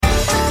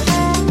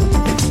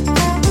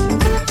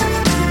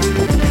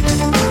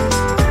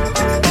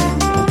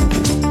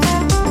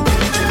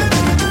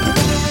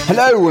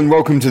Hello and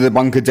welcome to the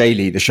Bunker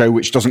Daily, the show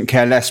which doesn't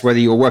care less whether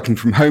you're working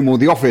from home or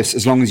the office,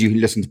 as long as you can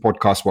listen to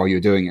podcasts while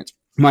you're doing it.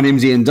 My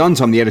name's Ian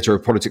Dunt. I'm the editor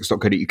of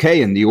politics.co.uk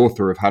and the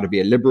author of How to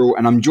Be a Liberal.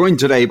 And I'm joined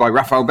today by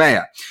RAFAEL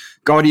BEHR,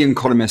 Guardian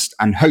columnist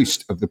and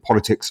host of the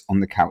Politics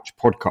on the Couch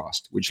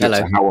podcast, which looks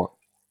at how...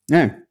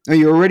 Yeah. Oh,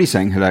 you're already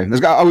saying hello.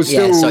 I was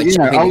still,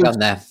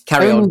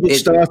 Carry on.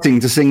 Starting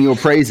to sing your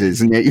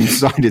praises, and yet you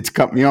decided to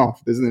cut me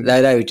off, isn't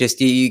it? No,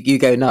 just you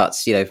go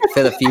nuts.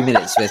 Fill a few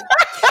minutes with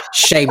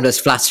shameless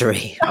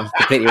flattery. I'm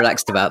completely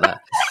relaxed about that.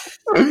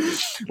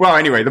 Well,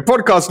 anyway, the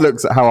podcast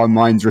looks at how our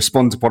minds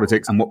respond to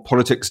politics and what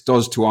politics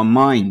does to our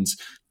minds.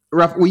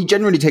 We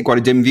generally take quite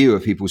a dim view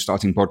of people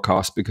starting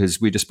podcasts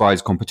because we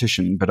despise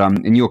competition. But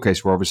in your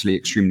case, we're obviously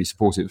extremely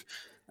supportive.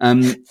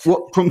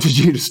 What prompted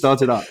you to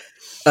start it up?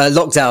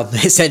 Lockdown,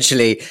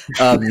 essentially,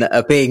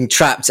 being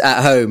trapped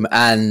at home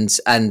and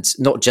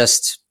not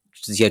just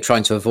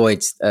trying to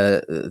avoid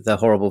the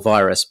horrible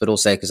virus, but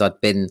also because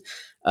I'd been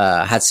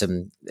had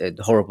some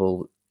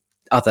horrible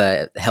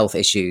other health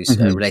issues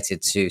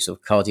related to sort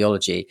of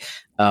cardiology,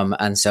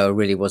 and so I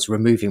really was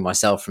removing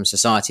myself from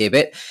society a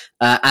bit,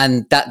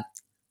 and that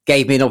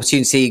gave me an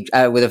opportunity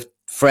with a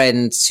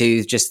friend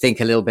to just think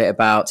a little bit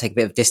about, take a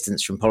bit of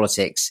distance from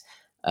politics.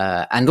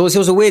 And also, it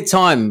was a weird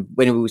time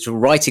when we were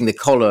writing the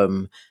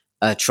column,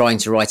 trying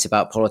to write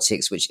about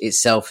politics, which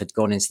itself had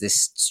gone into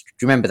this.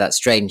 Remember that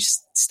strange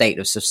state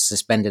of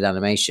suspended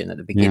animation at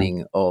the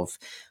beginning of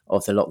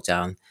the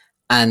lockdown,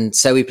 and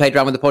so we played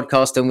around with the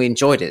podcast and we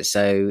enjoyed it.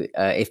 So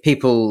if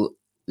people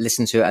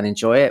listen to it and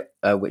enjoy it,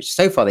 which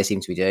so far they seem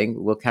to be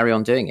doing, we'll carry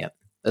on doing it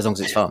as long as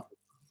it's fun.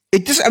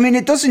 It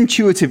does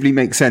intuitively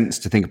make sense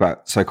to think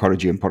about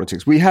psychology and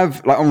politics. We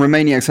have, like on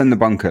Romaniacs and the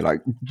Bunker,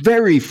 like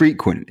very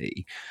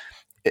frequently.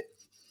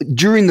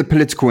 During the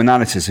political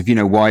analysis of,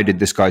 why did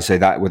this guy say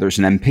that, whether it's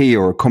an MP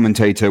or a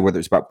commentator, whether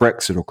it's about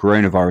Brexit or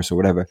coronavirus or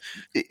whatever,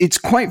 it's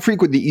quite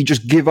frequent that you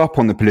just give up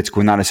on the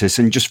political analysis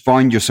and just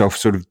find yourself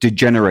sort of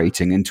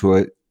degenerating into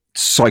a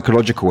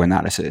psychological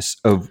analysis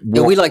of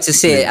what... We like to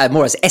see it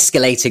more as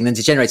escalating than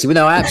degenerating. Well,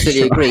 no, I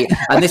absolutely agree.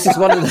 And this is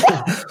one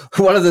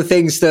of the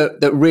things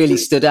that really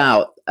stood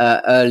out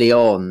early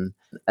on,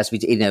 as we,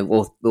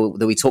 or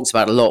that we talked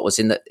about a lot, was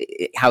in that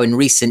how in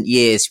recent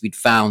years we'd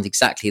found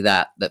exactly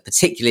that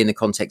particularly in the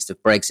context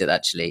of Brexit,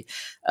 actually,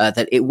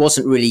 that it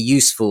wasn't really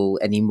useful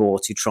anymore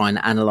to try and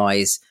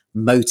analyse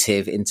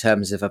motive in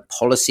terms of a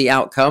policy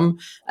outcome.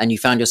 And you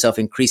found yourself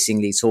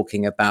increasingly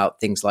talking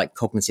about things like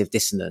cognitive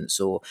dissonance,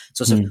 or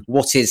sort of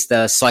what is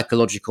the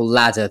psychological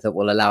ladder that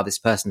will allow this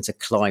person to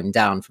climb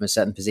down from a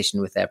certain position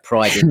with their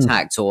pride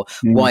intact, or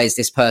why is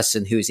this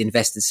person who has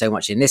invested so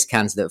much in this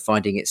candidate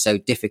finding it so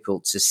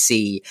difficult to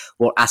see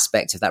what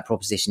aspect of that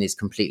proposition is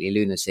completely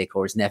lunatic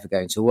or is never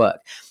going to work.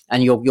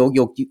 And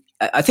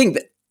I think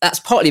that's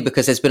partly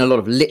because there's been a lot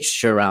of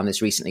literature around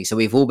this recently. So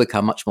we've all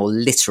become much more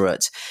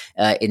literate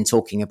in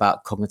talking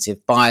about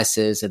cognitive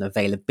biases and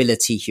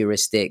availability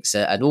heuristics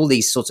and all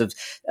these sorts of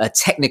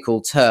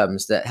technical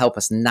terms that help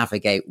us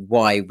navigate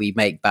why we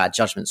make bad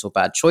judgments or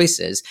bad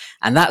choices.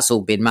 And that's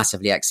all been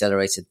massively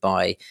accelerated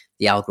by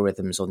the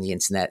algorithms on the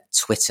internet,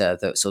 Twitter,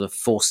 that sort of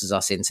forces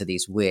us into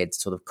these weird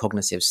sort of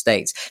cognitive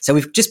states. So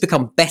we've just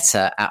become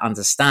better at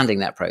understanding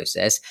that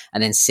process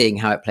and then seeing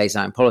how it plays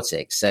out in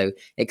politics. So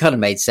it kind of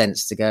made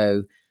sense to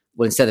go,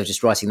 well, instead of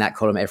just writing that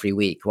column every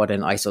week, why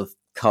don't I sort of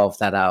carve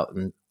that out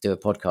and do a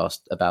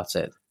podcast about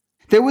it?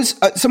 There was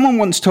someone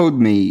once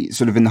told me,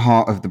 sort of in the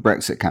heart of the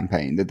Brexit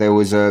campaign, that there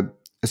was a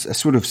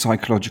sort of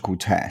psychological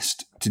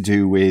test to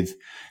do with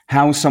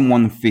how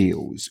someone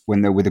feels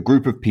when they're with a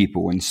group of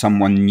people and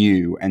someone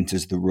new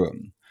enters the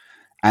room.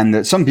 And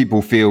that some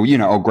people feel,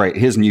 oh, great,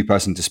 here's a new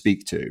person to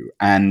speak to.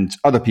 And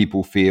other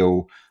people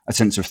feel a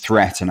sense of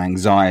threat and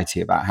anxiety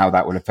about how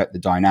that will affect the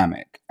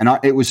dynamic. And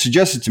it was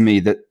suggested to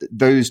me that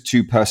those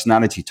two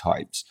personality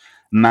types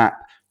map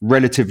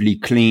relatively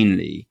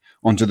cleanly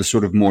onto the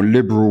sort of more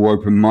liberal,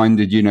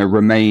 open-minded,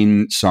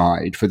 Remain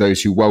side for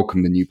those who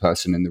welcome the new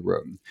person in the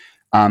room.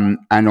 And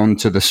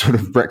onto the sort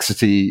of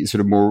Brexity, sort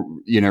of more,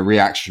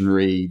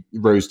 reactionary,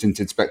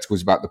 rose-tinted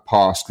spectacles about the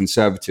past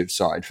conservative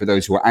side for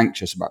those who are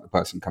anxious about the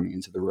person coming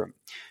into the room.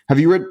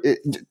 Have you read?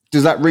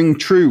 Does that ring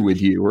true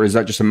with you, or is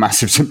that just a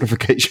massive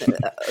simplification?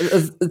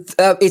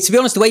 To be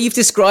honest, the way you've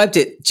described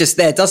it just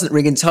there doesn't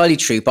ring entirely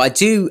true, but I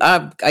do.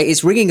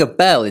 It's ringing a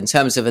bell in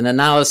terms of an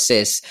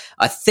analysis.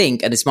 I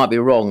think, and this might be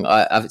wrong.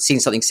 I've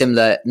seen something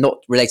similar,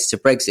 not related to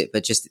Brexit,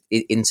 but just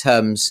in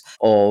terms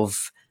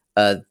of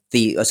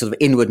the sort of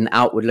inward and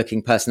outward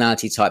looking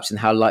personality types and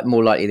how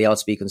more likely they are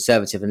to be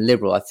conservative and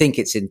liberal. I think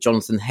it's in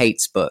Jonathan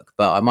Haidt's book,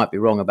 but I might be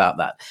wrong about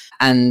that.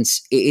 And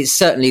it's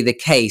certainly the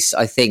case,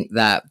 I think,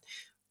 that,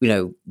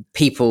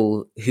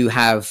 people who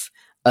have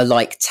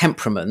alike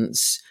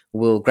temperaments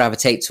will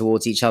gravitate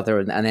towards each other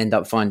and end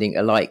up finding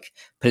alike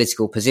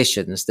political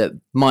positions that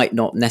might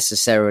not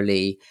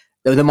necessarily...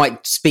 They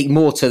might speak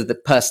more to the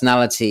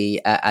personality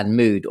and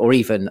mood or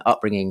even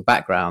upbringing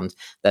background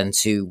than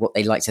to what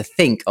they like to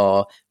think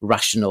are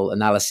rational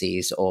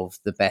analyses of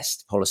the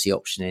best policy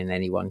option in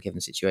any one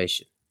given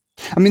situation.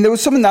 I mean, there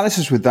was some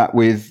analysis with that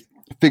with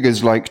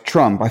figures like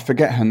Trump, I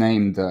forget her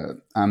name,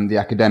 the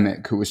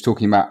academic who was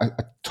talking about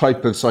a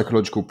type of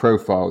psychological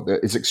profile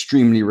that is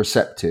extremely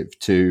receptive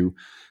to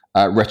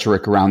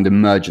rhetoric around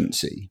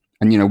emergency.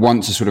 And,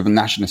 once a sort of a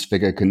nationalist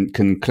figure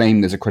can claim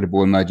there's a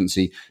credible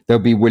emergency, they'll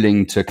be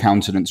willing to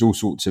countenance all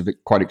sorts of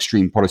quite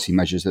extreme policy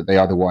measures that they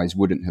otherwise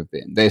wouldn't have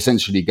been. They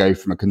essentially go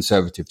from a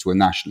conservative to a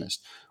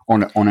nationalist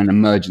on an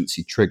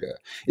emergency trigger.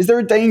 Is there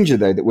a danger,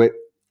 though, that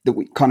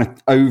we kind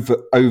of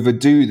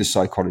overdo the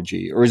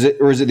psychology, or is it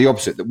the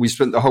opposite, that we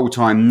spent the whole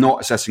time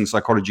not assessing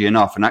psychology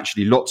enough, and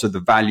actually lots of the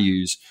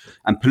values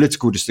and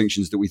political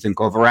distinctions that we think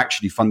of are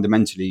actually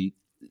fundamentally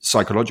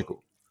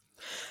psychological?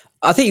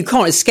 I think you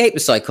can't escape the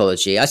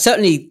psychology. I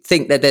certainly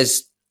think that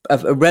there's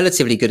a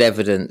relatively good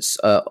evidence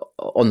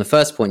on the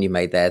first point you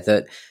made there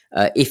that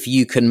if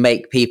you can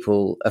make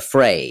people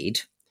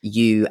afraid,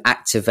 you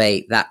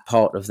activate that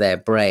part of their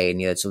brain,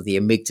 sort of the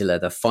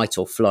amygdala, the fight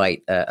or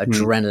flight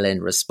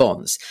adrenaline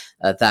response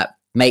that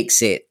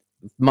makes it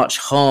much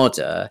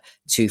harder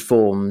to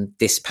form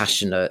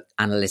dispassionate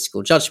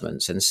analytical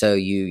judgments. And so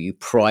you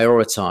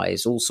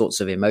prioritize all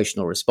sorts of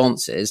emotional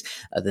responses,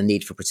 the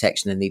need for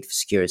protection, the need for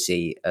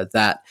security,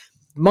 that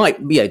might,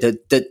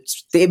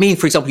 I mean,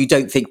 for example, you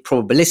don't think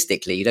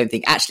probabilistically, you don't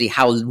think actually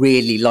how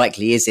really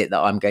likely is it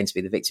that I'm going to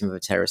be the victim of a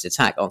terrorist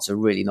attack? Answer,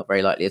 really not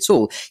very likely at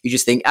all. You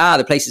just think,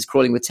 the place is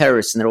crawling with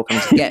terrorists and they're all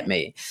coming to get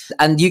me.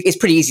 And it's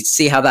pretty easy to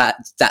see how that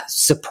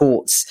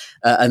supports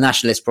a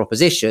nationalist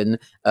proposition,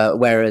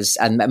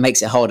 and that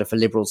makes it harder for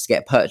liberals to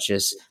get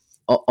purchase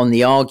on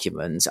the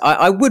argument.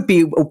 I would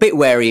be a bit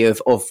wary of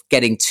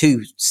getting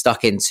too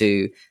stuck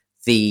into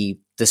the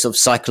sort of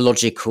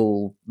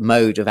psychological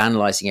mode of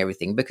analyzing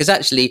everything, because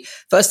actually,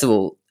 first of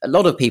all, a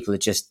lot of people are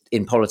just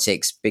in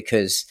politics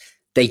because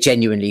they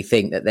genuinely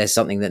think that there's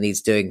something that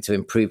needs doing to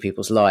improve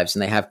people's lives,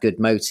 and they have good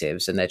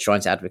motives and they're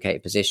trying to advocate a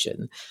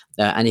position.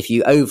 And if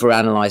you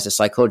overanalyze the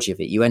psychology of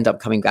it, you end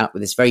up coming out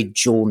with this very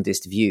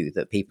jaundiced view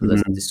that people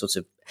are this sort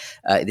of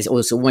this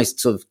almost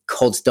sort of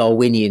Cod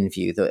Darwinian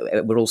view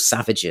that we're all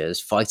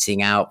savages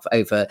fighting out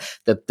over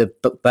the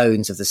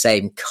bones of the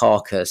same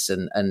carcass,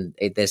 and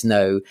there's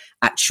no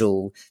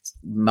actual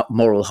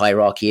moral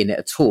hierarchy in it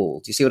at all.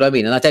 Do you see what I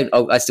mean? And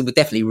I still would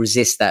definitely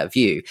resist that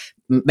view.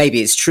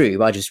 Maybe it's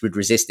true. I just would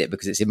resist it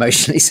because it's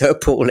emotionally so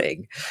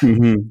appalling.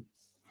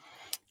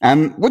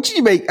 Mm-hmm. What did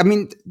you make? I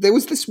mean, there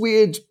was this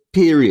weird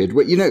period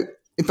where,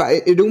 in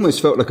fact, it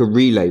almost felt like a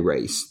relay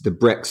race, the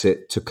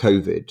Brexit to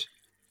COVID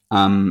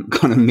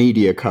kind of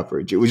media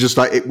coverage. It was just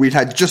like we'd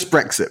had just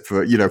Brexit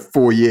for,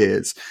 4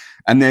 years.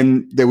 And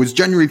then there was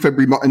January,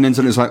 February, and then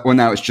suddenly it's like, well,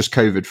 now it's just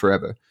COVID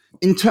forever.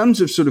 In terms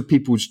of sort of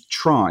people's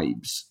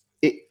tribes,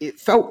 it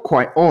felt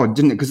quite odd,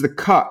 didn't it? Because the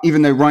cut,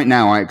 even though right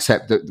now I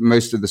accept that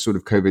most of the sort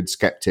of COVID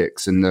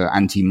skeptics and the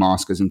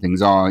anti-maskers and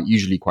things are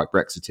usually quite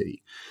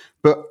Brexity.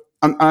 But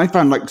I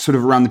found like sort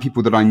of around the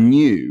people that I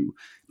knew,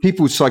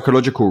 people's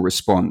psychological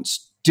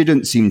response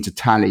didn't seem to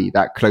tally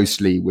that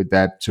closely with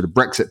their sort of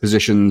Brexit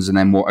positions and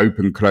then more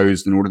open,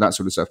 closed and all of that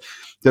sort of stuff.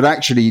 That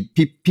actually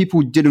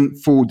people didn't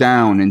fall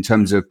down in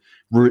terms of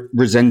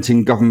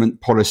resenting government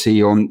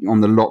policy on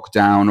the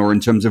lockdown, or in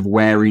terms of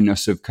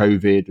wariness of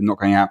COVID and not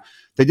going out.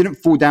 They didn't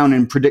fall down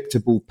in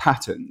predictable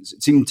patterns.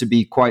 It seemed to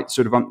be quite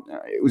sort of,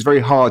 it was very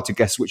hard to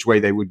guess which way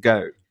they would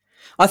go.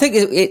 I think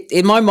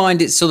in my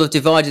mind, it's sort of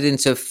divided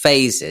into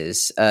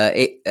phases.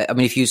 I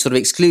mean, if you sort of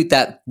exclude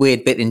that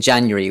weird bit in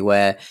January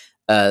where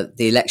the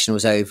election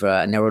was over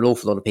and there were an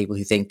awful lot of people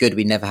who think, good,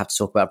 we never have to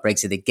talk about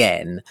Brexit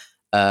again.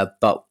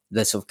 But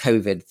the sort of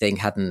COVID thing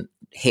hadn't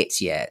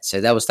hit yet. So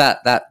there was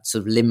that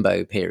sort of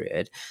limbo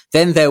period.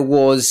 Then there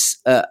was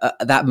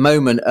that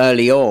moment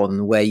early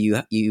on where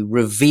you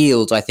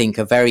revealed, I think,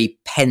 a very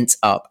pent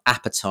up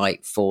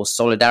appetite for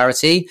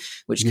solidarity,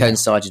 which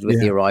coincided with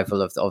the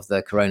arrival of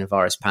the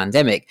coronavirus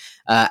pandemic.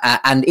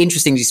 And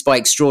interestingly, by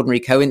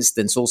extraordinary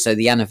coincidence, also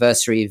the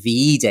anniversary of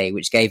VE Day,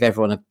 which gave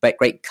everyone a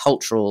great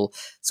cultural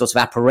sort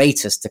of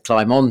apparatus to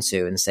climb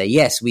onto and say,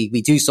 yes, we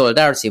do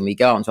solidarity, and we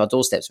go out onto our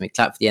doorsteps and we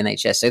clap for the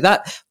NHS. So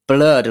that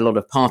blurred a lot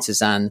of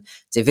partisan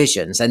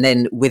divisions. And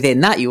then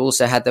within that, you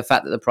also had the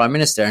fact that the Prime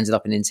Minister ended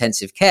up in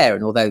intensive care.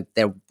 And although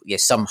there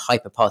some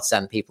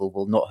hyper-partisan people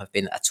will not have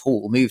been at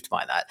all moved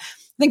by that,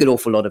 I think an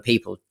awful lot of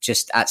people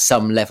just at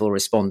some level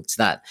respond to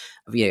that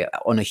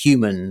on a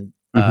human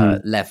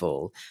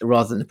level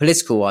rather than the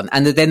political one.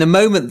 And then the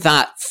moment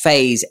that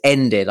phase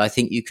ended, I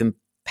think you can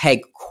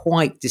peg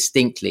quite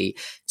distinctly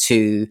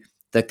to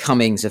the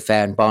Cummings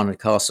affair in Barnard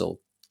Castle.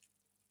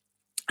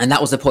 And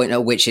that was the point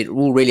at which it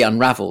all really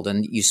unraveled,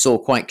 and you saw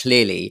quite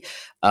clearly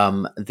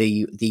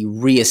the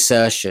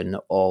reassertion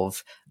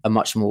of a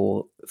much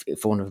more,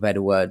 for want of a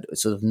better word,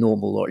 sort of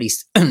normal or at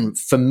least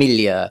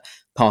familiar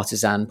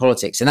partisan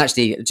politics. And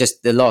actually,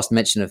 just the last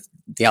mention of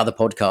the other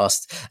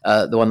podcast,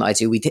 the one that I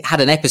do, we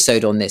had an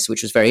episode on this,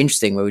 which was very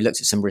interesting, where we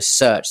looked at some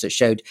research that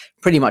showed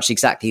pretty much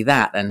exactly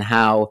that, and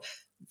how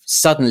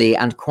suddenly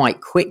and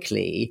quite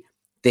quickly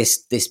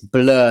this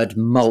blurred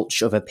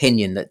mulch of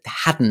opinion that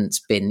hadn't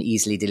been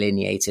easily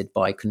delineated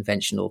by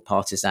conventional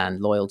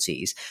partisan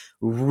loyalties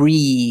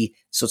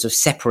sort of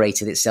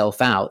separated itself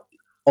out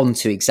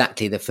onto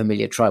exactly the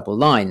familiar tribal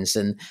lines,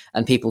 and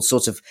people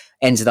sort of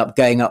ended up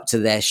going up to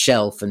their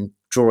shelf and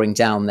drawing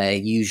down their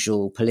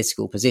usual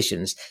political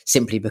positions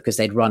simply because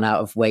they'd run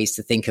out of ways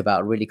to think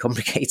about a really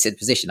complicated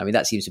position. I mean,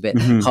 that seems a bit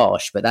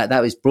harsh, but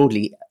that was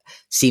broadly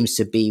seems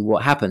to be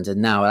what happened.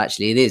 And now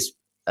actually it is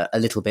a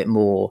little bit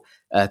more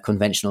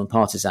conventional and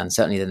partisan,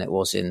 certainly than it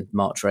was in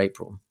March or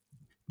April.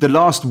 The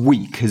last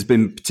week has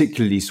been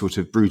particularly sort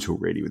of brutal,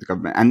 really, with the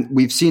government. And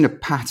we've seen a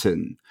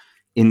pattern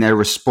in their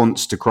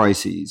response to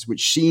crises,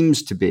 which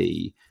seems to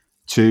be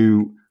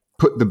to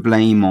put the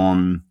blame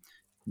on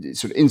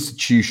sort of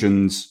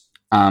institutions,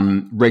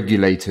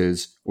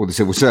 regulators, or the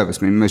civil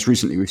service. I mean, most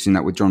recently, we've seen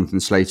that with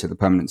Jonathan Slater, the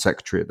permanent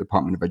secretary at the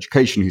Department of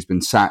Education, who's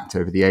been sacked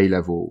over the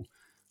A-level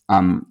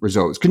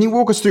results. Can you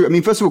walk us through? I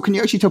mean, first of all, can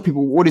you actually tell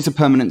people what is a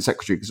permanent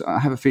secretary? Because I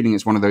have a feeling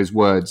it's one of those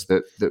words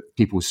that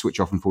people switch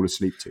off and fall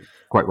asleep to.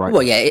 Quite right.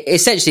 Well, yeah,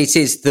 essentially it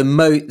is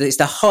it's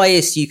the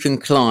highest you can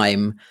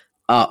climb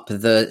up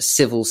the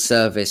civil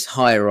service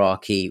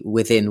hierarchy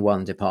within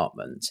one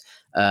department.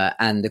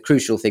 And the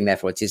crucial thing,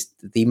 therefore, it is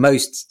the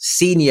most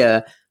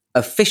senior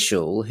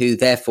official who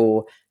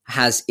therefore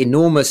has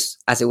enormous,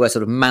 as it were,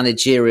 sort of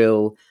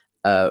managerial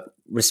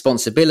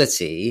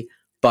responsibility,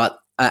 but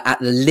at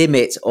the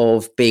limit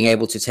of being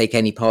able to take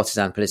any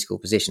partisan political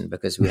position,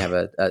 because we have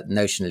a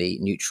notionally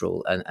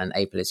neutral and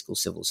apolitical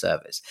civil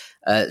service.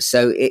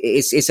 So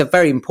it's a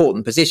very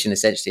important position,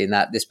 essentially, in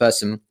that this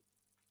person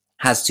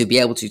has to be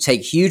able to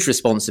take huge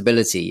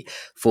responsibility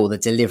for the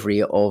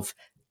delivery of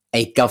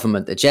a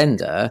government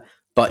agenda,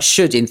 but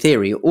should, in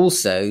theory,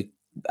 also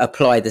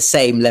apply the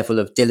same level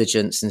of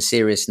diligence and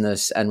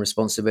seriousness and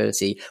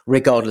responsibility,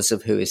 regardless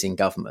of who is in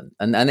government.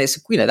 And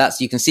it's, that's,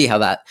 you can see how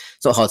that,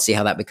 it's not hard to see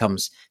how that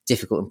becomes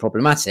difficult and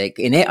problematic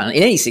in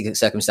any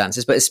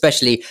circumstances, but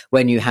especially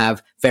when you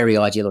have very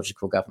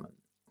ideological government.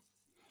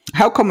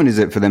 How common is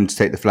it for them to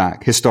take the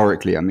flag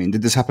historically? I mean,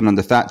 did this happen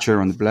under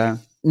Thatcher, under Blair?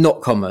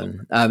 Not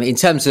common. In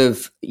terms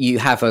of, you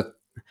have a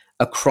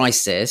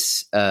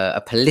crisis,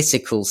 a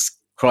political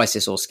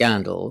crisis or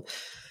scandal,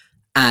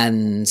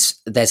 and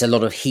there's a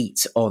lot of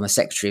heat on a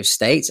Secretary of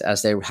State,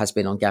 as there has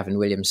been on Gavin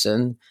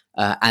Williamson.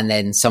 And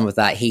then some of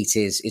that heat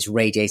is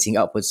radiating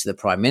upwards to the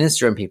Prime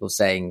Minister, and people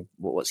saying,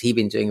 what's he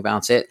been doing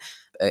about it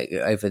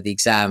over the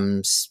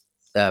exams,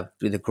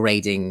 the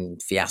grading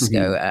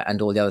fiasco,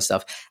 and all the other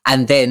stuff.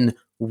 And then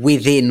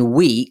within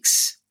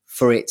weeks,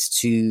 for it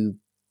to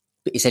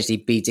essentially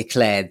be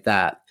declared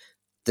that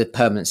the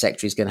permanent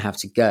secretary is going to have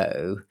to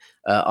go,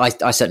 I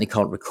certainly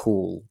can't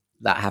recall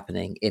that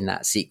happening in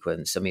that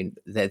sequence. I mean,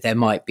 there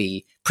might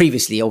be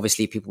previously,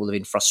 obviously, people will have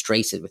been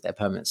frustrated with their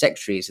permanent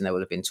secretaries, and there will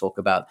have been talk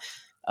about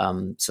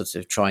sort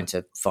of trying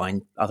to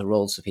find other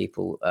roles for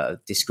people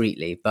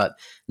discreetly. But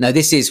no,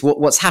 this is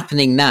what's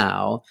happening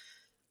now.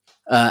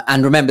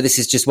 And remember, this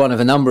is just one of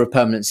a number of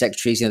permanent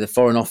secretaries. The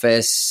Foreign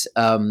Office,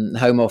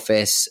 Home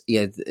Office.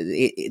 There's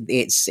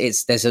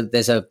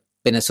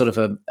been a sort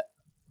of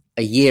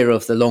a year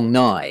of the long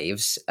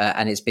knives,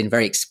 and it's been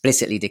very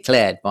explicitly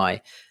declared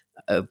by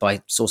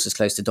sources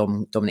close to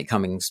Dominic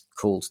Cummings,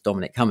 called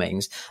Dominic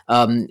Cummings,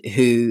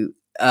 who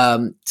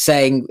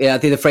saying,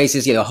 the phrase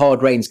is,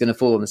 hard rain's going to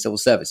fall on the civil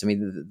service. I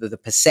mean, the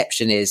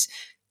perception is,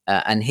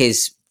 and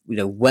his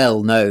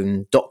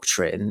well-known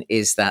doctrine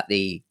is that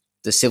the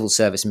civil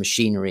service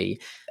machinery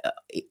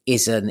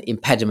is an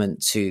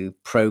impediment to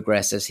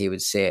progress, as he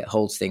would see it,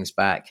 holds things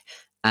back.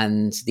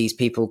 And these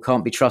people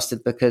can't be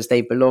trusted because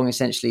they belong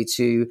essentially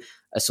to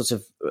a sort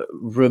of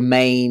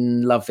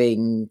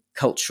Remain-loving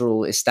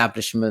cultural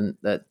establishment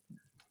that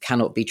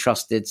cannot be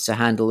trusted to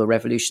handle the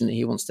revolution that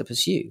he wants to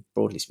pursue,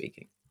 broadly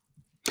speaking.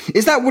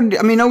 Is that what,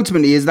 I mean,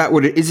 ultimately, is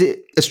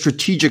it a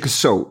strategic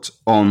assault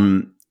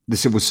on the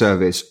civil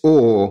service,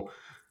 or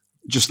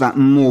just that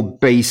more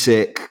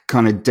basic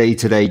kind of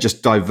day-to-day,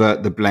 just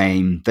divert the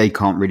blame, they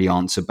can't really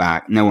answer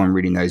back, no one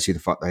really knows who the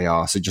fuck they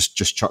are, so just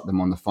chuck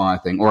them on the fire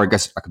thing? Or I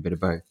guess like a bit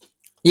of both.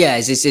 Yeah,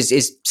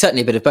 it's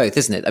certainly a bit of both,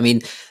 isn't it? I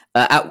mean,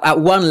 at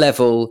one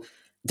level,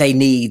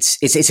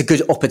 it's a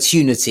good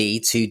opportunity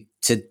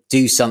to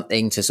do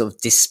something to sort of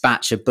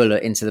dispatch a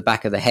bullet into the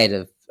back of the head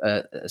of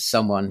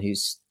someone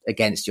who's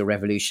against your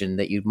revolution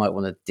that you might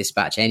want to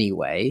dispatch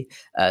anyway.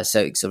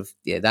 So it sort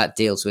of, that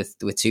deals with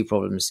two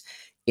problems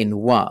in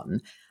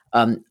one.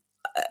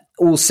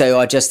 Also,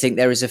 I just think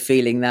there is a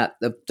feeling that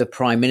the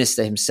Prime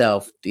Minister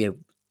himself, he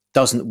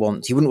wouldn't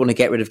want to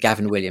get rid of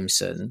Gavin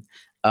Williamson.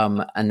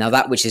 And now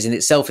that, which is in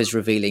itself is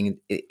revealing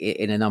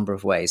in a number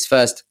of ways.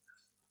 First,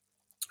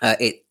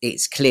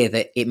 it's clear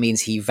that it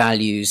means he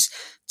values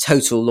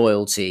total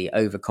loyalty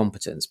over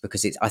competence,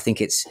 because I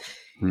think it's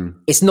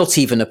not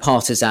even a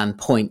partisan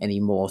point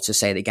anymore to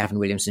say that Gavin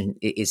Williamson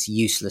is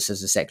useless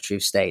as a Secretary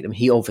of State. I mean,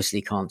 he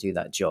obviously can't do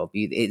that job.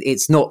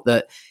 It's not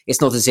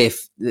as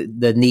if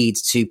the need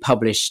to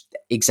publish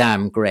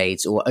exam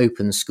grades or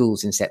open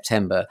schools in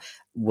September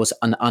was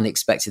an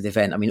unexpected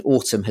event. I mean,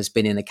 autumn has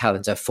been in the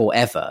calendar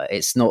forever.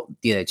 It's not,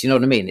 do you know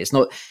what I mean? It's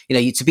not,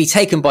 to be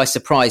taken by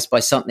surprise by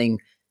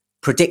something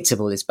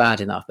predictable is bad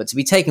enough, but to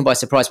be taken by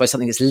surprise by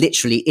something that's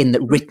literally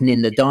written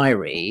in the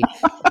diary,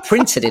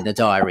 printed in the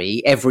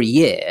diary every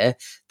year,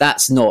 that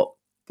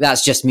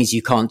just means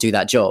you can't do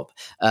that job.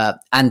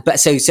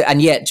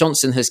 And yet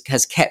Johnson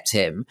has kept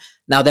him.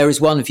 Now, there is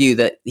one view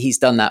that he's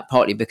done that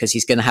partly because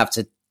he's going to have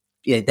to,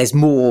 there's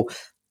more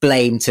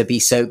blame to be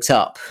soaked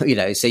up,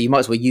 so you might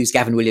as well use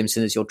Gavin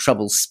Williamson as your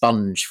trouble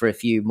sponge for a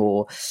few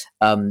more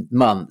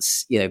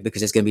months,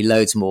 because there's going to be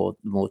loads more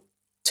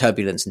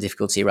turbulence and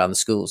difficulty around the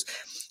schools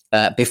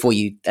before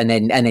you, and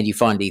then you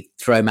finally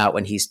throw him out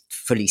when he's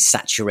fully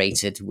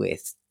saturated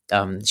with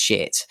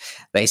shit,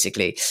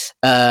 basically.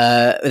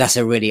 That's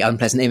a really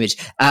unpleasant image.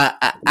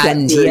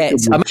 And yet,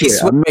 I'm actually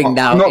swearing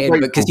now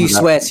because you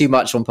swear too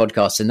much on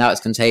podcasts, and now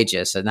it's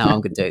contagious. And now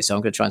I'm going to do it, so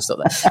I'm going to try and stop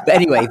that. But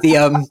anyway,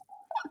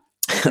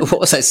 what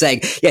was I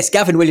saying? Yes,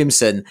 Gavin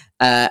Williamson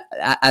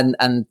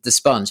and the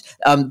sponge.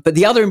 But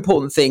the other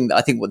important thing that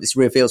I think what this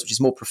reveals, which is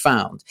more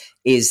profound,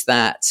 is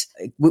that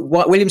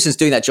Williamson's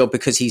doing that job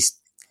because he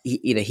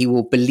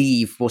will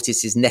believe what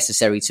it is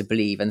necessary to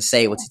believe and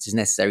say what it is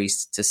necessary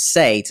to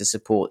say to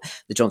support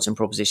the Johnson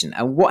proposition.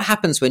 And what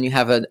happens when you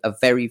have a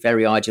very,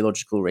 very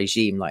ideological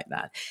regime like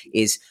that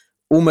is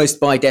almost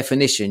by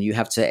definition, you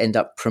have to end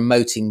up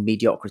promoting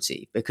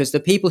mediocrity, because the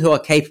people who are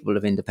capable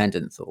of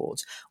independent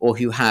thought or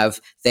who have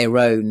their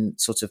own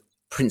sort of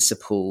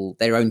principle,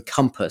 their own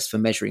compass for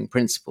measuring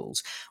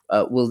principles,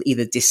 will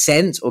either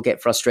dissent or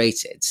get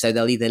frustrated. So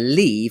they'll either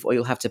leave or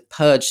you'll have to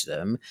purge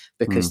them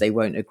because they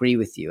won't agree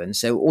with you. And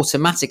so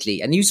automatically,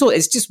 and you saw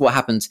it's just what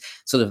happened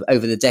sort of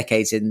over the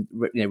decades in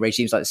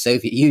regimes like the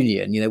Soviet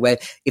Union, where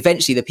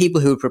eventually the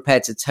people who were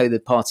prepared to toe the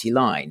party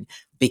line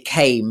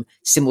became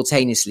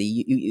simultaneously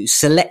you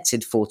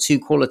selected for two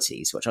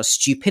qualities, which are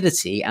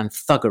stupidity and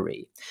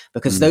thuggery,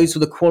 because those were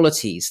the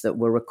qualities that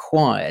were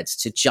required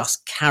to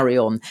just carry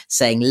on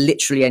saying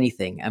literally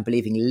anything and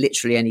believing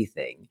literally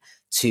anything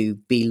to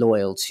be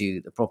loyal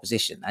to the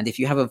proposition. And if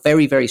you have a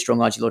very, very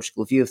strong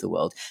ideological view of the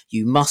world,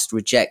 you must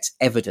reject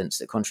evidence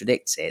that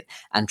contradicts it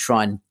and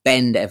try and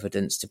bend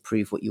evidence to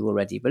prove what you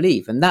already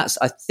believe. And that's,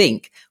 I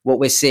think, what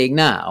we're seeing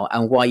now,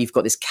 and why you've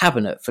got this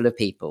cabinet full of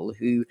people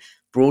who,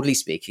 broadly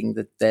speaking,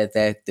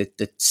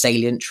 the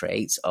salient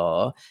traits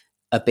are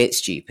a bit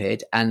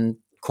stupid and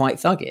quite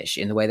thuggish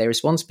in the way they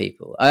respond to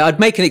people. I'd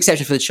make an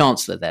exception for the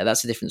Chancellor there.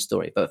 That's a different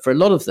story. But for a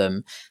lot of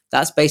them,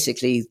 that's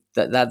basically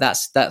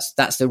that's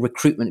the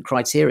recruitment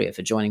criteria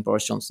for joining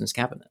Boris Johnson's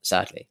cabinet,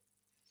 sadly.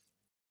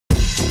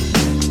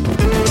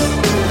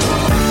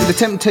 The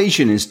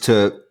temptation is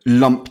to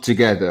lump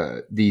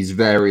together these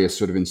various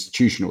sort of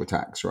institutional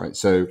attacks, right?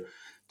 So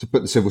to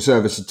put the civil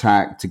service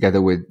attack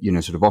together with,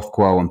 sort of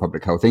Ofqual and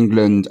Public Health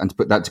England, and to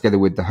put that together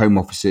with the Home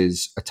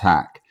Office's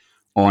attack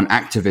on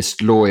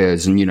activist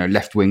lawyers and,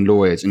 left-wing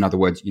lawyers, in other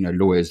words,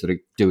 lawyers that are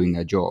doing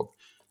their job,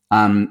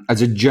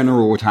 as a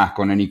general attack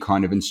on any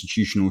kind of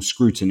institutional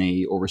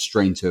scrutiny or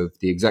restraint of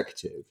the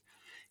executive.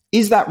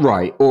 Is that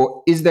right?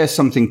 Or is there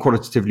something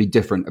qualitatively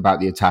different about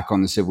the attack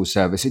on the civil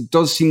service? It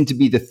does seem to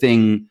be the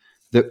thing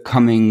that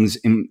Cummings,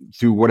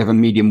 through whatever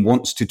medium,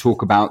 wants to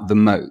talk about the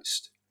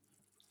most.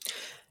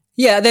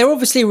 Yeah, they're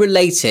obviously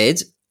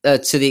related.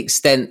 To the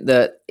extent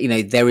that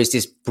there is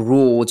this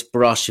broad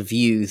brush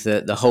view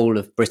that the whole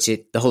of the British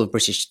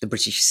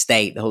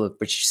state, the whole of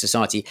British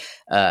society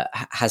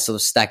has sort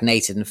of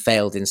stagnated and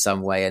failed in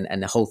some way,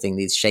 and the whole thing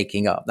needs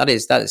shaking up. That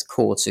is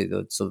core to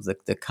the sort of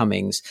the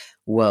Cummings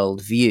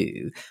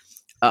worldview.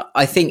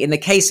 I think in the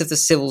case of the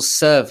civil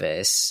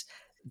service,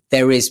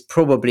 there is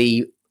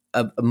probably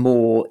a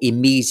more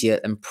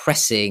immediate and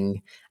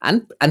pressing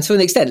and to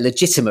an extent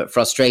legitimate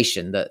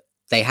frustration that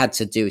they had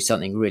to do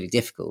something really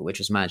difficult, which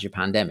was manage a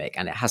pandemic,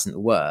 and it hasn't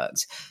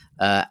worked.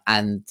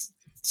 And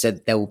so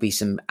there will be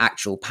some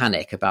actual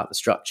panic about the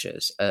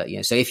structures.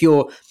 So if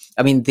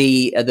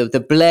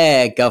the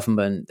Blair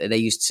government, they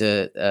used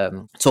to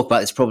talk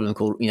about this problem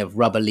called,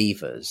 rubber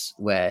levers,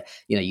 where,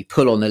 you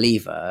pull on the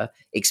lever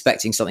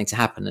expecting something to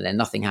happen and then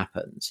nothing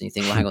happens. And you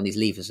think, well, hang on, these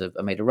levers are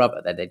made of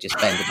rubber. They just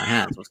bend in my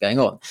hands. What's going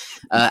on?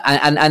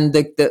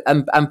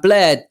 And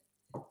Blair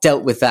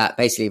dealt with that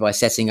basically by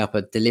setting up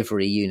a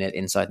delivery unit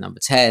inside Number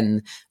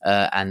 10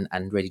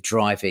 and really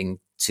driving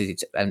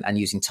and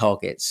using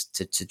targets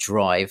to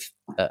drive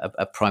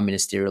a prime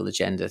ministerial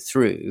agenda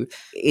through.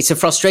 It's a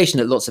frustration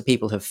that lots of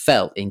people have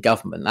felt in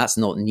government. That's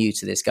not new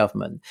to this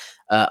government.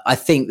 I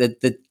think that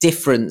the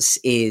difference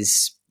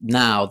is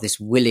now this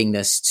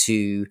willingness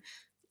to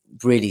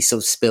really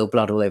sort of spill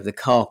blood all over the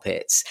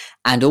carpets,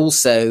 and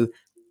also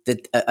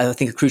I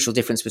think a crucial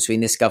difference between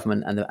this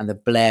government and the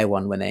Blair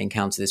one when they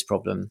encounter this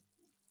problem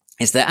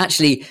is that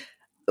actually,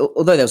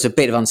 although there was a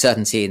bit of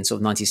uncertainty in sort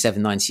of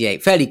 97,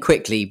 98, fairly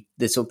quickly,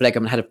 the sort of Blair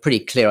government had a pretty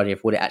clear idea of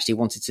what it actually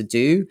wanted to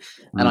do.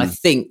 And I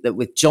think that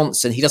with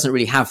Johnson, he doesn't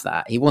really have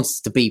that. He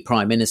wants to be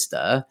prime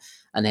minister,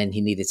 and then he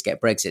needed to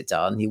get Brexit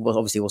done. He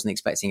obviously wasn't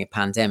expecting a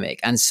pandemic.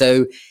 And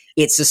so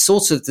it's a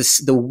sort of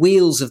the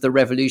wheels of the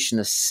revolution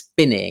are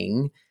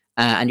spinning,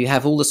 and you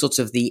have all the sorts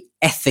of the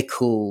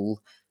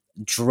ethical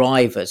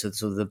drivers of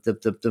sort of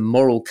the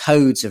moral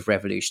codes of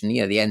revolution,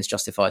 the ends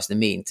justifies the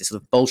means, this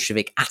sort of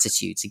Bolshevik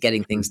attitude to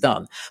getting things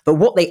done. But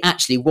what they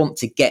actually want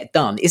to get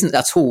done isn't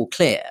at all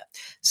clear.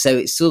 So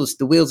it's sort of,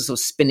 the wheels are sort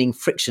of spinning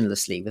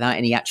frictionlessly without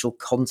any actual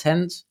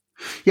content.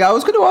 Yeah, I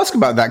was going to ask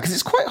about that because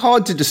it's quite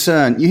hard to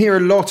discern. You hear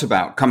a lot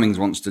about Cummings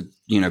wants to,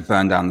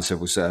 burn down the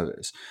civil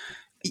service.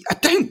 I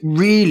don't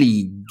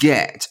really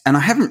get, and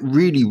I haven't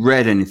really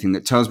read anything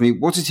that tells me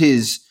what it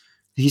is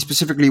he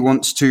specifically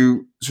wants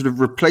to sort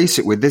of replace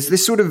it with. There's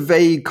this sort of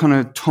vague kind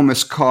of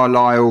Thomas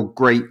Carlyle,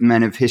 great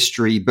men of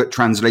history, but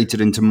translated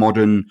into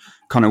modern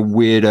kind of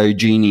weirdo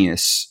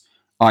genius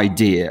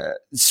idea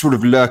sort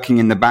of lurking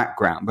in the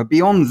background. But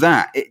beyond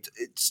that, it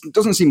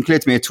doesn't seem clear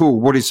to me at all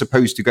what is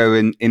supposed to go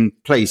in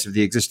place of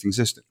the existing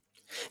system.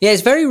 Yeah,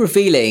 it's very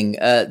revealing.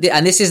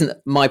 And this isn't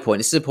my point.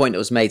 This is a point that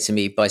was made to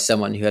me by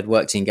someone who had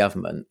worked in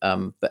government,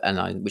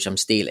 which I'm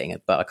stealing,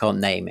 but I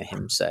can't name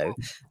him. So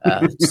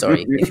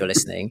sorry if you're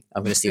listening,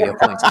 I'm going to steal your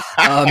point.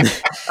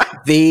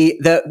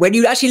 When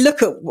you actually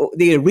look at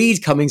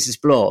read Cummings's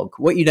blog,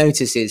 what you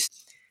notice is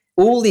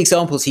all the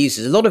examples he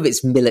uses, a lot of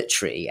it's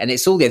military, and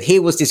it's all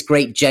here was this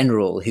great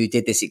general who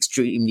did this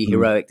extremely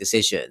heroic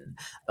decision,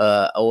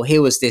 or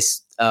here was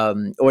this,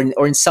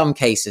 or in some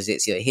cases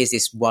it's here's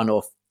this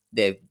one-off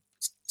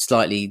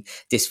slightly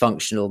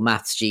dysfunctional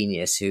maths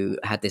genius who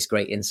had this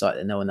great insight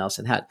that no one else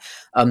had had.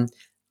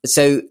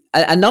 So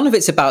none of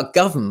it's about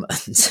government.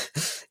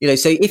 So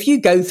if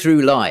you go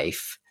through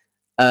life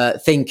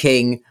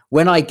thinking,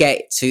 when I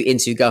get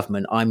into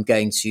government, I'm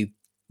going to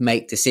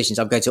make decisions,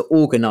 I'm going to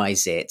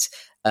organize it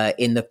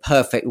in the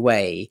perfect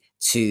way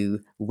to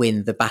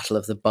win the Battle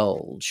of the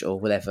Bulge, or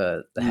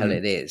whatever the hell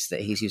it is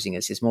that he's using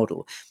as his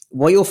model.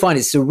 What you'll find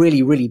is it's a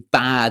really, really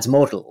bad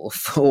model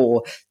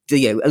for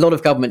a lot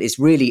of government is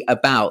really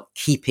about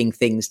keeping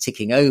things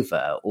ticking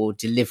over or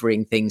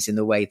delivering things in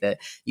the way that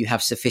you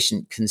have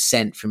sufficient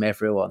consent from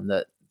everyone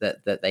that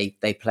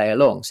they play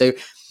along. So,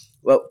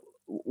 well,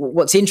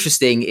 what's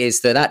interesting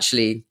is that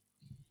actually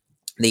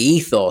the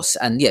ethos,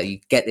 and you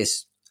get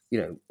this,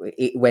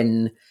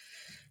 when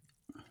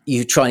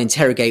you try and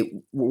interrogate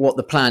what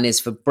the plan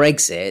is for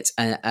Brexit,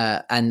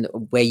 and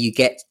where you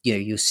get,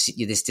 you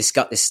see this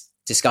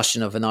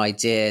discussion of an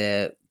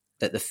idea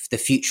that the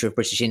future of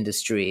British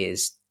industry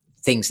is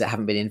things that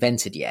haven't been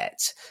invented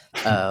yet.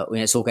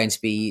 It's all going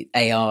to be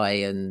AI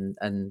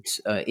and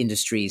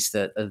industries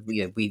that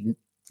we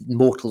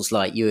mortals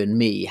like you and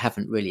me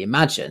haven't really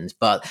imagined,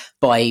 but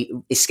by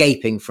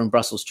escaping from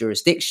Brussels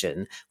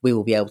jurisdiction, we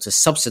will be able to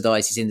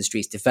subsidize these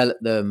industries, develop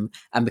them,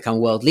 and become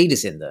world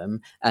leaders in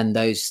them. And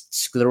those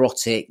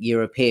sclerotic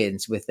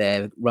Europeans with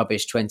their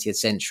rubbish 20th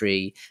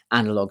century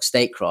analog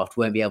statecraft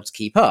won't be able to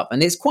keep up.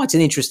 And it's quite an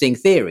interesting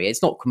theory.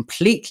 It's not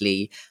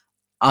completely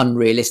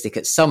unrealistic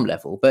at some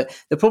level, but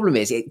the problem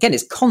is, again,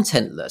 it's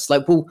contentless.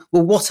 Like, well,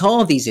 what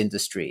are these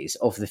industries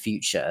of the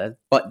future,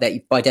 but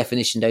that by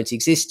definition don't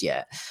exist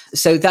yet?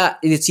 So that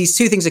these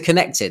two things are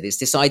connected. It's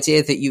this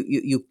idea that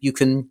you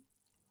can,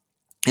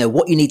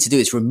 what you need to do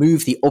is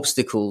remove the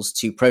obstacles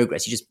to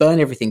progress. You just burn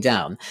everything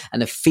down,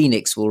 and a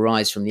phoenix will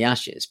rise from the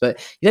ashes.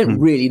 But you don't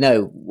really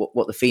know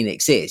what the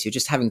phoenix is. You're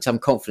just having some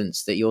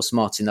confidence that you'll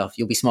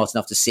be smart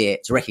enough to see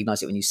it, to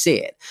recognize it when you see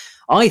it.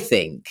 I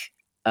think.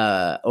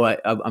 I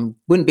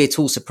wouldn't be at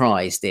all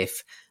surprised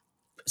if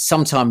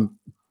sometime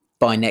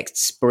by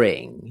next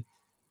spring,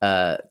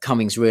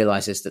 Cummings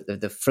realizes that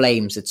the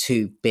flames are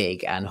too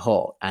big and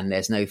hot and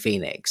there's no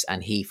phoenix,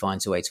 and he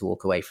finds a way to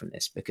walk away from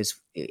this, because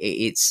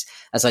it's,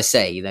 as I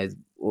say,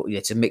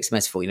 it's a mixed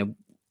metaphor.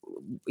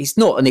 He's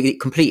not a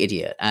complete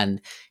idiot,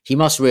 and he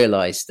must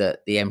realize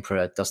that the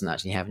emperor doesn't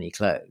actually have any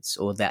clothes,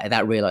 or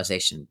that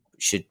realization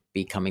should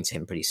be coming to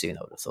him pretty soon,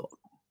 I would have thought.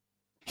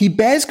 He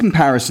bears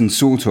comparison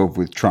sort of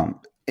with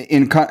Trump,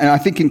 and I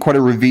think in quite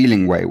a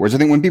revealing way, whereas I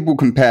think when people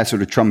compare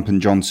sort of Trump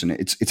and Johnson,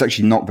 it's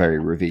actually not very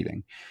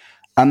revealing.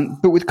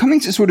 But with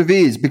Cummings, it sort of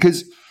is,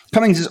 because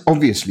Cummings is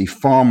obviously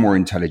far more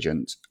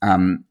intelligent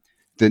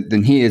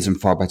than he is,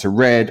 and far better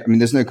read. I mean,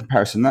 there's no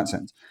comparison in that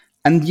sense.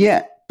 And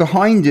yet,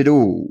 behind it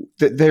all,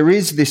 that there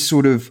is this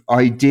sort of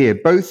idea,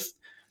 both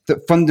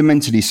that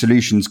fundamentally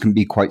solutions can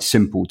be quite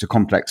simple to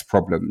complex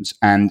problems,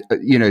 and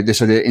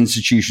this other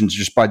institutions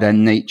just by their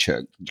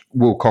nature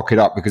will cock it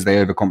up because they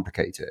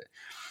overcomplicate it,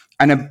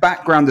 and a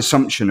background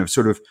assumption of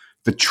sort of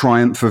the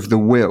triumph of the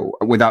will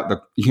without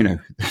the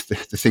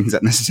the things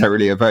that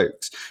necessarily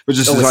evokes, but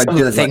just some of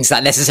the things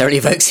that necessarily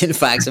evokes. In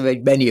fact, I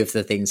mean, many of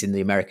the things in the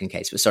American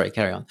case. But sorry,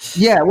 carry on.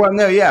 Yeah, well,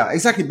 no, yeah,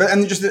 exactly. But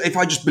just if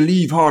I just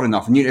believe hard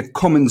enough, and if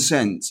common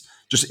sense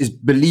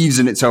just believes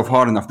in itself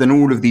hard enough, then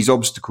all of these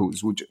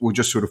obstacles will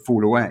just sort of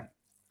fall away.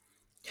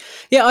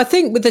 Yeah, I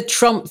think with the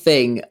Trump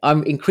thing,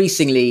 I'm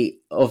increasingly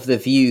of the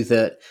view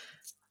that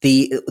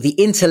the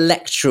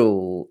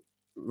intellectual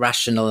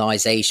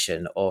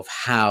rationalization of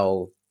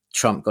how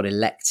Trump got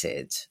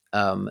elected,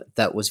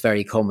 that was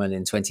very common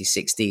in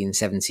 2016,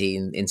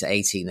 17, into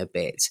 18 a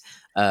bit.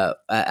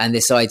 And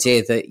this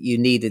idea that you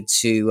needed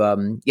to,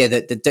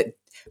 that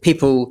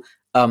people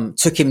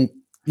took him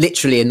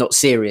literally and not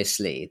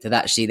seriously, that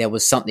actually there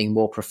was something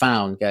more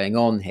profound going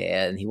on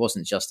here, and he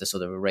wasn't just a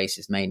sort of a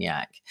racist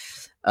maniac,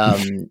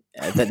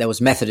 that there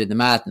was method in the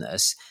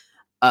madness.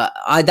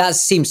 That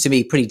seems to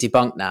me pretty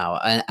debunked now.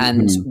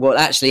 And what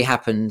actually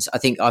happened, I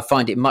think I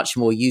find it much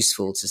more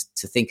useful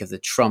to think of the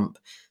Trump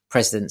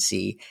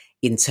presidency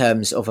in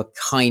terms of a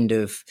kind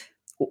of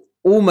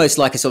almost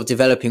like a sort of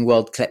developing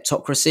world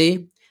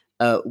kleptocracy,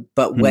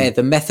 but where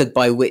the method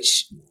by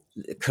which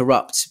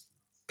corrupt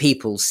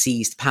people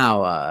seized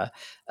power,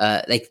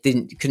 they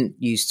couldn't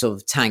use sort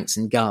of tanks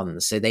and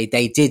guns, so they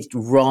did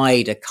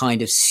ride a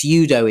kind of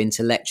pseudo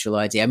intellectual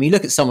idea. I mean,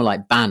 look at someone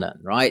like Bannon,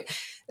 right?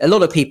 A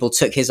lot of people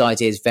took his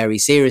ideas very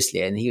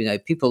seriously, and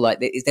people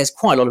like there's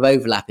quite a lot of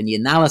overlap in the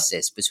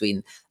analysis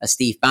between a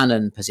Steve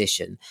Bannon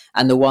position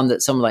and the one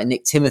that someone like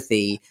Nick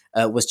Timothy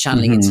was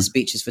channeling into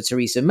speeches for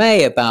Theresa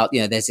May about,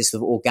 there's this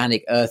sort of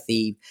organic,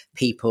 earthy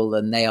people,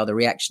 and they are the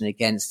reaction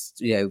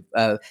against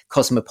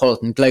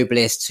cosmopolitan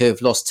globalists who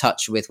have lost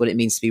touch with what it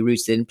means to be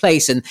rooted in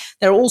place. And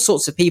there are all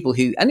sorts of people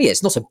who, and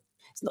it's not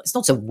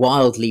a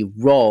wildly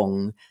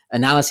wrong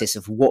analysis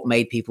of what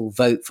made people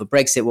vote for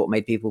Brexit, what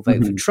made people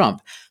vote for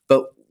Trump,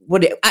 but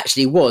what it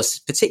actually was,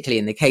 particularly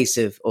in the case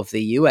of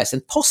the US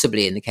and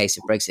possibly in the case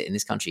of Brexit in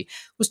this country,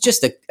 was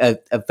just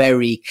a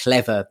very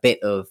clever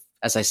bit of,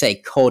 as I say,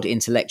 cod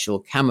intellectual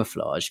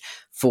camouflage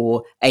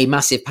for a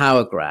massive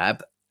power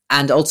grab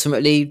and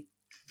ultimately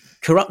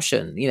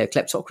corruption,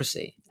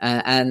 kleptocracy.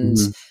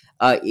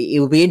 It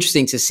will be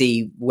interesting to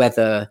see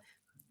whether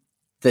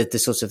the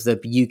sort of the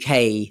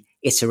UK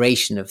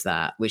iteration of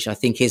that, which I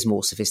think is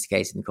more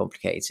sophisticated and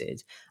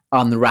complicated,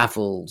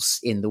 unravels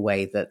in the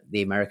way that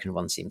the American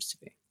one seems to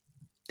be.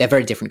 They're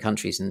very different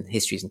countries and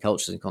histories and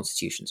cultures and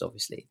constitutions,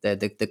 obviously.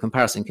 The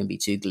comparison can be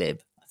too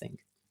glib, I think.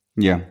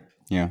 Yeah.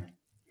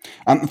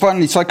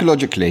 Finally,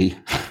 psychologically,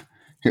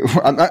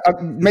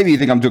 maybe you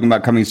think I'm talking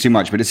about Cummings too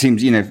much, but it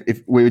seems,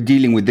 if we're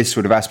dealing with this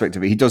sort of aspect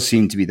of it, he does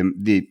seem to be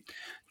the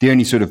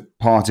only sort of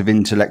part of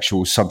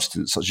intellectual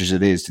substance, such as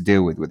it is, to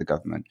deal with the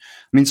government.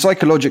 I mean,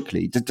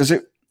 psychologically,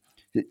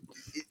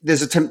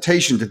 there's a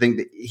temptation to think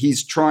that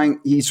he's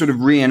sort of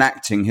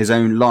reenacting his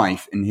own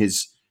life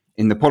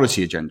in the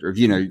policy agenda of,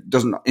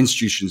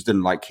 institutions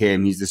didn't like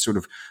him. He's this sort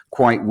of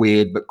quite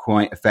weird, but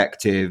quite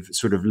effective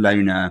sort of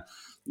loner,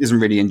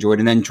 isn't really enjoyed,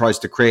 and then tries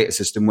to create a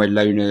system where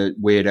loner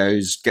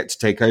weirdos get to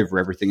take over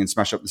everything and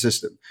smash up the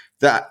system.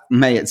 That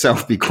may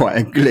itself be quite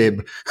a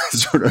glib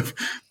sort of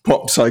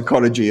pop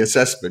psychology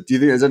assessment. Do you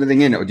think there's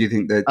anything in it, or do you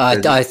think that? I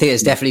think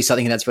there's definitely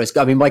something in that space.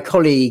 I mean, my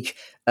colleague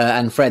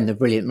and friend, the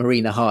brilliant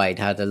Marina Hyde,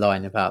 had a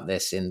line about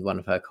this in one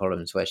of her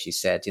columns where she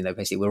said,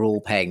 basically, we're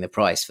all paying the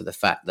price for the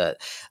fact that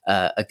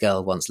a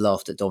girl once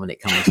laughed at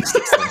Dominic Cummings'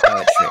 6th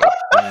poetry.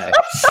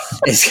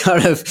 It's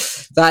kind of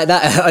that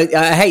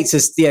I hate to,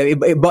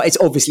 it's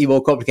obviously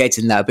more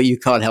complicated than that, but you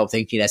can't help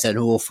thinking there's an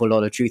awful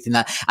lot of truth in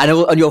that. And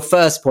on your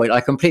first point, I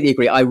completely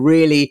agree. I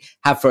really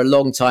have for a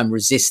long time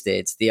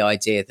resisted the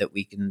idea that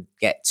we can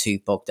get too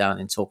bogged down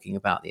in talking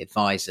about the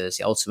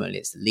advisors. Ultimately,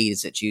 it's the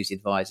leaders that choose the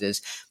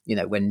advisors.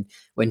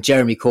 When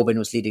Jeremy Corbyn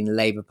was leading the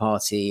Labour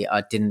Party,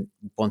 I didn't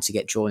want to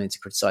get drawn into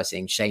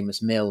criticising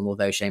Seamus Milne,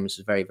 although Seamus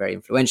was very, very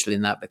influential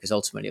in that, because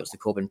ultimately it was the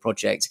Corbyn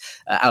project.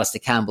 Alastair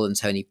Campbell and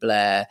Tony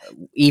Blair,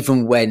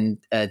 even when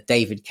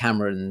David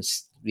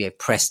Cameron's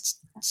press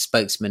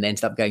spokesman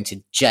ended up going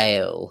to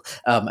jail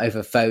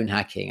over phone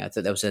hacking, I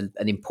thought there was it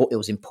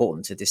was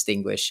important to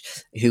distinguish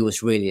who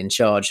was really in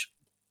charge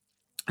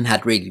and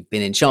had really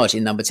been in charge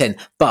in Number 10.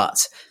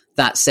 But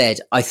that said,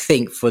 I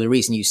think for the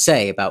reason you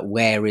say about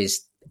where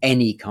is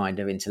any kind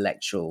of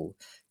intellectual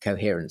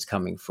coherence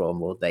coming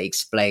from, or they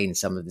explain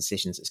some of the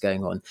decisions that's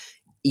going on,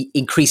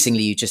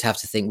 increasingly you just have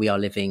to think we are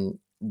living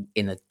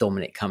in a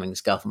Dominic Cummings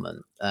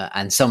government,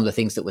 and some of the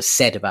things that were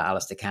said about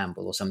Alastair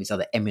Campbell or some of these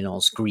other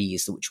eminence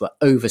grise which were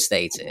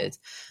overstated,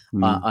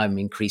 I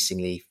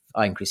increasingly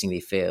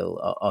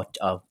feel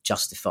are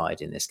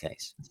justified in this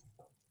case.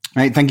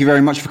 Hey, thank you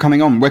very much for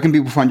coming on. Where can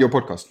people find your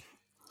podcast?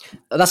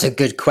 That's a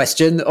good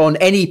question. On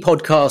any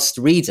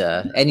podcast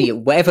reader,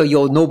 wherever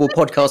your normal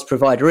podcast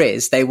provider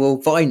is, they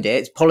will find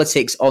it.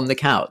 Politics on the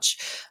Couch.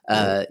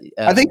 Are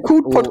they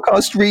called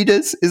podcast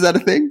readers? Is that a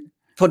thing?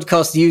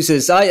 Podcast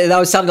users. I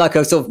was sounding like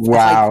a sort of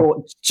high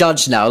court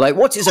judge now. Like,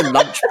 what is a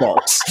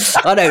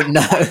lunchbox? I don't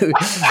know.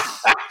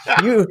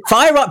 You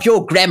fire up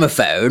your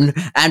gramophone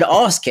and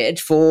ask it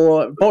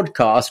for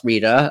podcast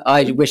reader.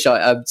 I wish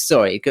I'm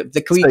sorry. Can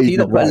you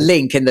not put a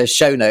link in the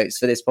show notes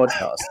for this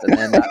podcast, and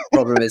then that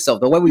problem is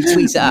solved? But when we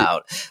tweet it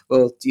out,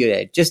 well,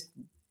 just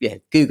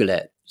Google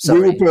it.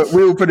 Sorry.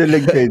 We will put a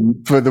link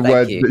in for the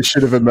words that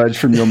should have emerged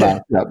from your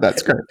mouth. Yeah,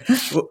 that's great.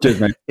 Cheers,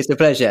 mate. It's a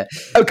pleasure.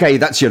 Okay,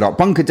 that's your lot.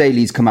 Bunker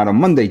Dailies come out on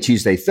Monday,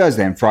 Tuesday,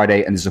 Thursday and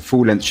Friday, and there's a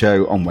full-length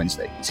show on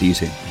Wednesday. See you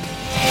soon.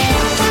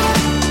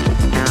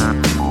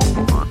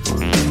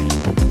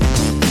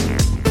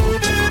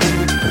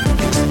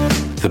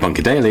 The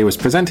Bunker Daily was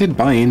presented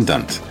by Ian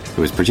Dunt. It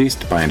was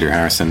produced by Andrew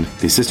Harrison.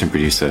 The assistant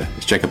producer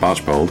is Jacob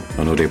Archbold,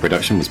 and audio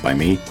production was by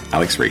me,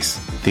 Alex Rees.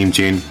 Theme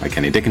tune by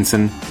Kenny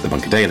Dickinson. The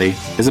Bunker Daily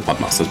is a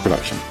Podmasters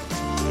production.